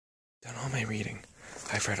Done all my reading.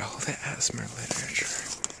 I've read all the asthma literature.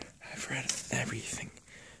 I've read everything.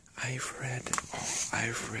 I've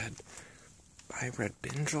read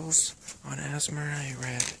Bingel's on asthma. I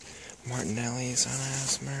read Martinelli's on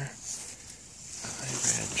asthma. I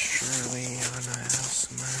read Shirley on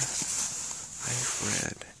asthma.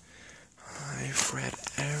 I've read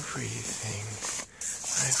everything.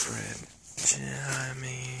 I've read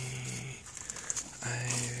Jamie.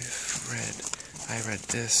 I read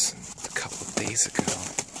this a couple of days ago.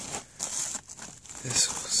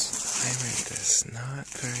 I read this not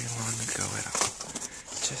very long ago at all.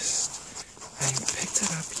 I picked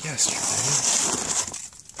it up yesterday.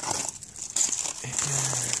 And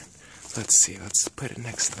let's put it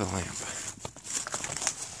next to the lamp.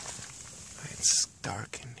 It's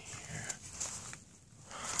dark in here.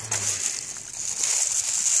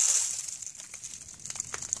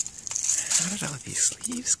 How did all these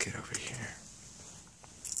leaves get over here?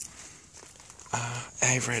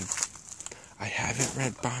 I haven't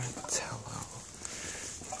read Bonnatello.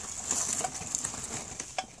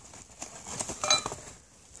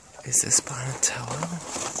 Is this Bonnatello?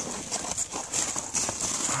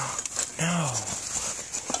 Oh, no.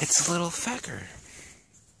 It's a little fecker.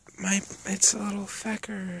 It's a little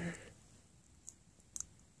fecker.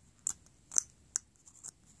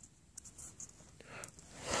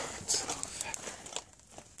 It's a little fecker.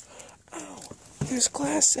 Oh, there's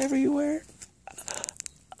glass everywhere.